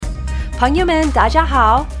朋友们，大家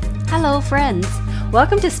好 Hello, friends.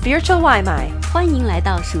 Welcome to Spiritual 外卖欢迎来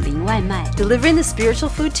到属灵外卖。Delivering the spiritual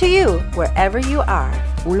food to you, wherever you are.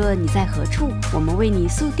 无论你在何处，我们为你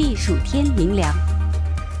速递属天灵粮。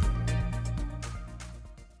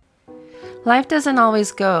Life doesn't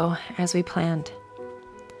always go as we planned.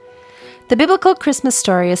 The biblical Christmas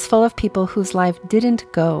story is full of people whose life didn't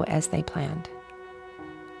go as they planned.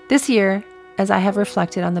 This year, as I have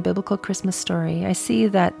reflected on the biblical Christmas story, I see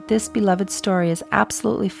that this beloved story is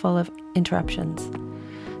absolutely full of interruptions.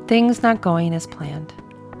 Things not going as planned,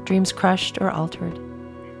 dreams crushed or altered.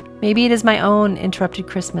 Maybe it is my own interrupted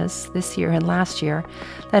Christmas this year and last year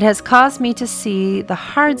that has caused me to see the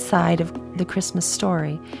hard side of the Christmas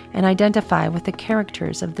story and identify with the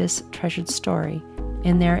characters of this treasured story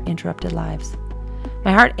in their interrupted lives.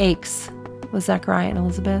 My heart aches with Zechariah and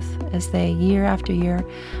Elizabeth as they, year after year,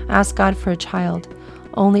 ask God for a child,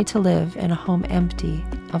 only to live in a home empty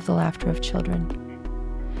of the laughter of children.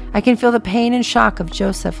 I can feel the pain and shock of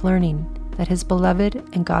Joseph learning that his beloved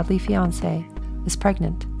and godly fiancée is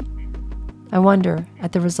pregnant. I wonder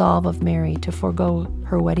at the resolve of Mary to forego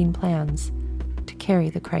her wedding plans to carry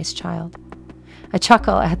the Christ child. I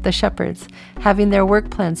chuckle at the shepherds having their work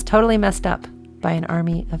plans totally messed up by an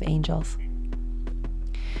army of angels.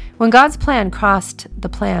 When God's plan crossed the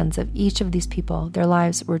plans of each of these people, their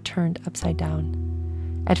lives were turned upside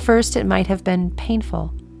down. At first, it might have been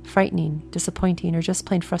painful, frightening, disappointing, or just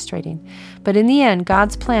plain frustrating. But in the end,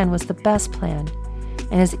 God's plan was the best plan.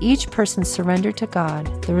 And as each person surrendered to God,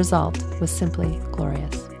 the result was simply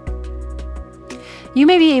glorious. You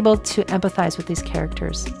may be able to empathize with these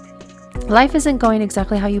characters. Life isn't going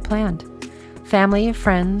exactly how you planned. Family,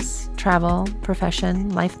 friends, travel, profession,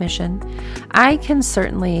 life mission. I can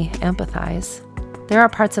certainly empathize. There are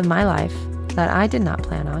parts of my life that I did not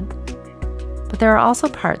plan on. But there are also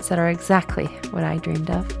parts that are exactly what I dreamed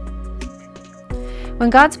of. When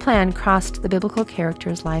God's plan crossed the biblical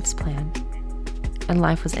character's life's plan, and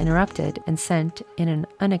life was interrupted and sent in an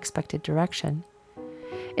unexpected direction,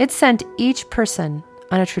 it sent each person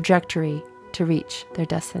on a trajectory to reach their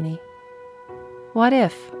destiny. What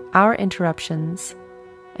if our interruptions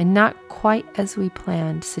and not quite as we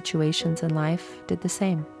planned situations in life did the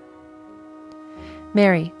same?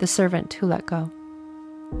 Mary, the servant who let go.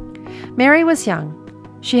 Mary was young.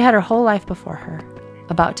 She had her whole life before her,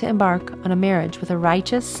 about to embark on a marriage with a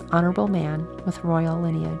righteous, honorable man with royal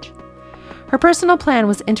lineage. Her personal plan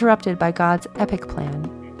was interrupted by God's epic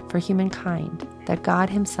plan for humankind that God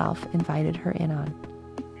himself invited her in on.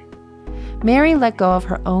 Mary let go of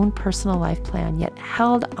her own personal life plan, yet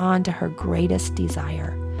held on to her greatest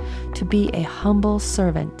desire, to be a humble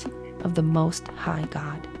servant of the Most High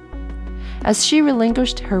God. As she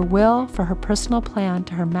relinquished her will for her personal plan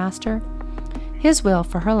to her Master, his will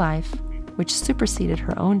for her life, which superseded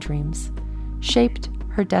her own dreams, shaped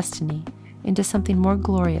her destiny into something more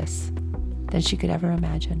glorious than she could ever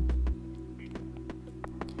imagine.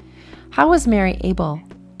 How was Mary able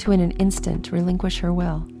to in an instant relinquish her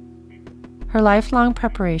will? Her lifelong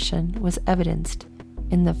preparation was evidenced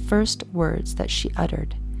in the first words that she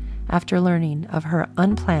uttered after learning of her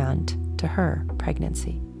unplanned, to her,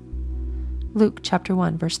 pregnancy. Luke chapter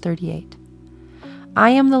 1, verse 38. I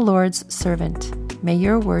am the Lord's servant. May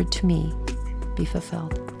your word to me be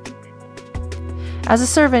fulfilled. As a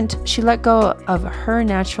servant, she let go of her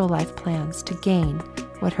natural life plans to gain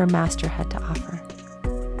what her master had to offer.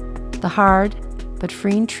 The hard but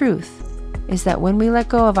freeing truth is that when we let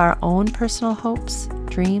go of our own personal hopes,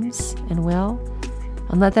 dreams, and will,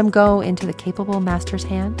 and let them go into the capable master's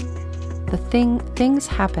hand, things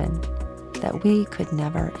happen that we could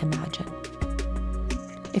never imagine.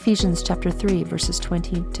 Ephesians chapter 3, verses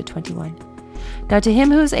 20 to 21. Now to him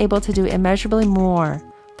who is able to do immeasurably more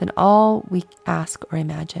than all we ask or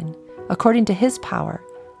imagine, according to his power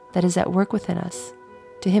that is at work within us,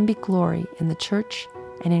 to him be glory in the church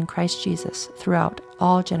and in Christ Jesus throughout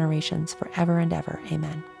all generations, forever and ever.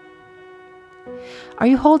 Amen. Are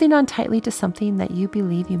you holding on tightly to something that you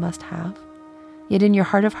believe you must have? Yet in your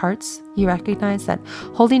heart of hearts, you recognize that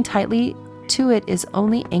holding tightly to it is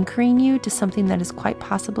only anchoring you to something that is quite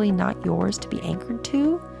possibly not yours to be anchored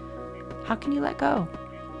to? How can you let go?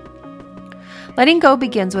 Letting go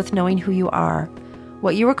begins with knowing who you are,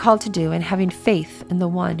 what you were called to do, and having faith in the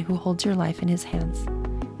one who holds your life in his hands.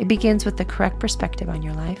 It begins with the correct perspective on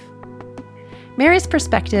your life. Mary's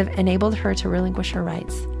perspective enabled her to relinquish her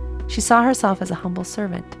rights. She saw herself as a humble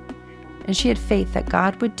servant, and she had faith that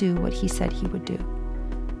God would do what he said he would do.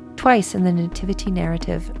 Twice in the Nativity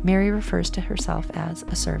narrative, Mary refers to herself as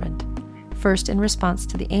a servant, first in response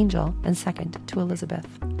to the angel and second to Elizabeth.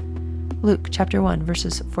 Luke chapter 1,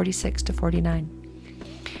 verses 46 to 49.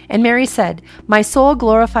 And Mary said, My soul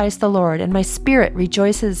glorifies the Lord, and my spirit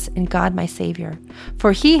rejoices in God my Savior,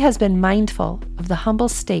 for he has been mindful of the humble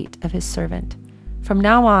state of his servant. From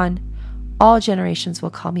now on, all generations will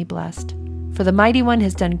call me blessed, for the Mighty One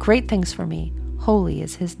has done great things for me. Holy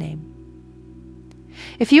is his name.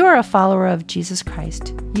 If you are a follower of Jesus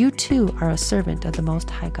Christ, you too are a servant of the Most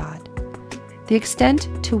High God. The extent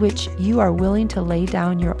to which you are willing to lay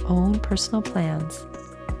down your own personal plans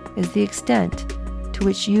is the extent to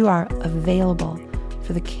which you are available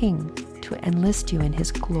for the King to enlist you in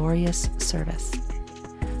his glorious service.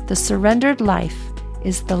 The surrendered life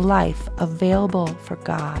is the life available for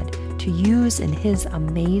God to use in his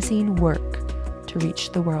amazing work to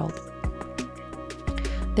reach the world.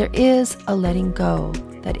 There is a letting go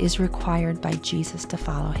that is required by Jesus to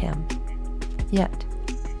follow him. Yet,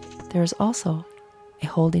 there is also a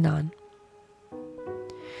holding on.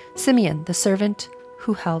 Simeon, the servant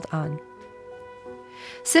who held on.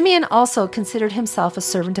 Simeon also considered himself a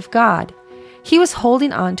servant of God. He was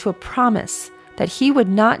holding on to a promise that he would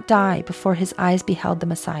not die before his eyes beheld the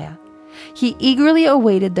Messiah. He eagerly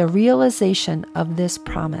awaited the realization of this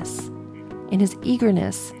promise. In his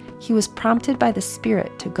eagerness, he was prompted by the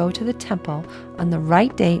Spirit to go to the temple on the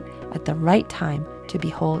right date at the right time to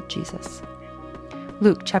behold Jesus.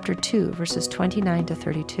 Luke chapter 2, verses 29 to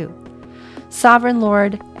 32. Sovereign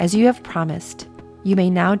Lord, as you have promised, you may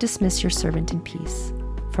now dismiss your servant in peace.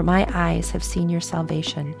 For my eyes have seen your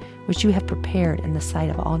salvation, which you have prepared in the sight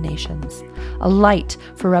of all nations, a light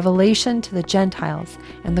for revelation to the Gentiles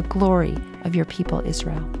and the glory of your people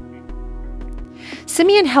Israel.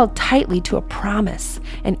 Simeon held tightly to a promise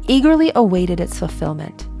and eagerly awaited its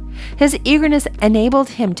fulfillment. His eagerness enabled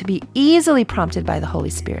him to be easily prompted by the Holy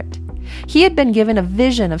Spirit. He had been given a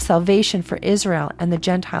vision of salvation for Israel and the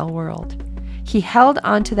Gentile world. He held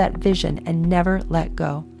on to that vision and never let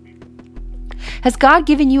go. Has God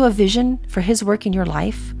given you a vision for his work in your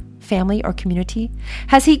life, family, or community?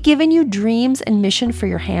 Has he given you dreams and mission for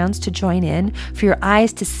your hands to join in, for your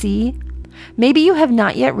eyes to see? Maybe you have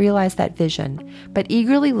not yet realized that vision, but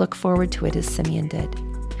eagerly look forward to it as Simeon did.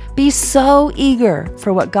 Be so eager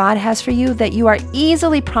for what God has for you that you are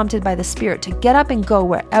easily prompted by the Spirit to get up and go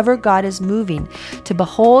wherever God is moving, to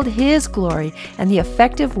behold his glory and the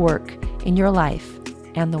effective work in your life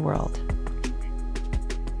and the world.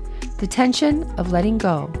 The tension of letting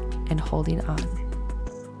go and holding on.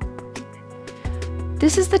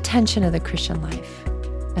 This is the tension of the Christian life.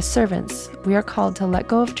 As servants, we are called to let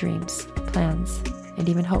go of dreams, plans, and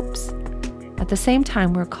even hopes. At the same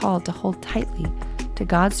time, we're called to hold tightly to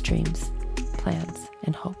God's dreams, plans,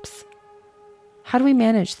 and hopes. How do we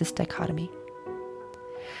manage this dichotomy?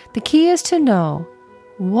 The key is to know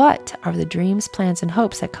what are the dreams, plans, and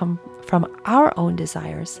hopes that come from our own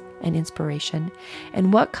desires and inspiration,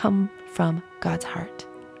 and what come from God's heart.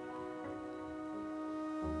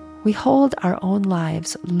 We hold our own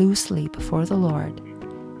lives loosely before the Lord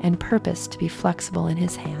and purpose to be flexible in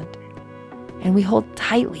his hand. And we hold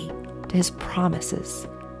tightly to his promises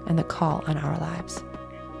and the call on our lives.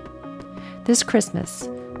 This Christmas,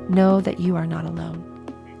 know that you are not alone.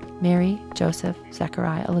 Mary, Joseph,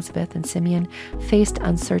 Zechariah, Elizabeth, and Simeon faced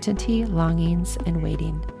uncertainty, longings, and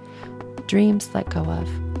waiting. Dreams let go of,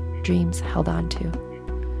 dreams held on to.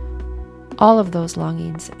 All of those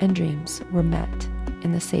longings and dreams were met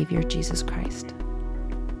in the Savior Jesus Christ.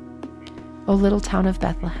 O little town of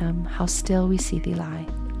Bethlehem, how still we see thee lie.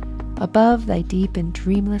 Above thy deep and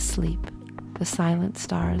dreamless sleep, the silent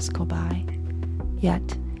stars go by.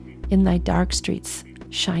 Yet in thy dark streets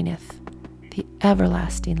shineth the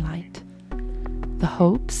everlasting light. The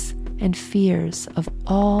hopes and fears of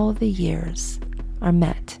all the years are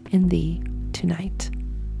met in thee tonight.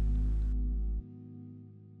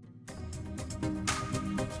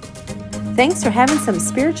 Thanks for having some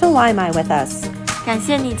spiritual Limai with us. 感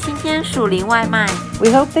谢你今天属灵外卖 We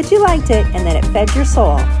hope that you liked it and that it fed your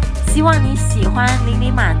soul. 希望你喜欢灵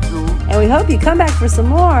里满足 And we hope you come back for some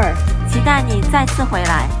more. 期待你再次回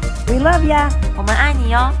来 We love ya. 我们爱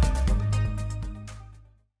你哟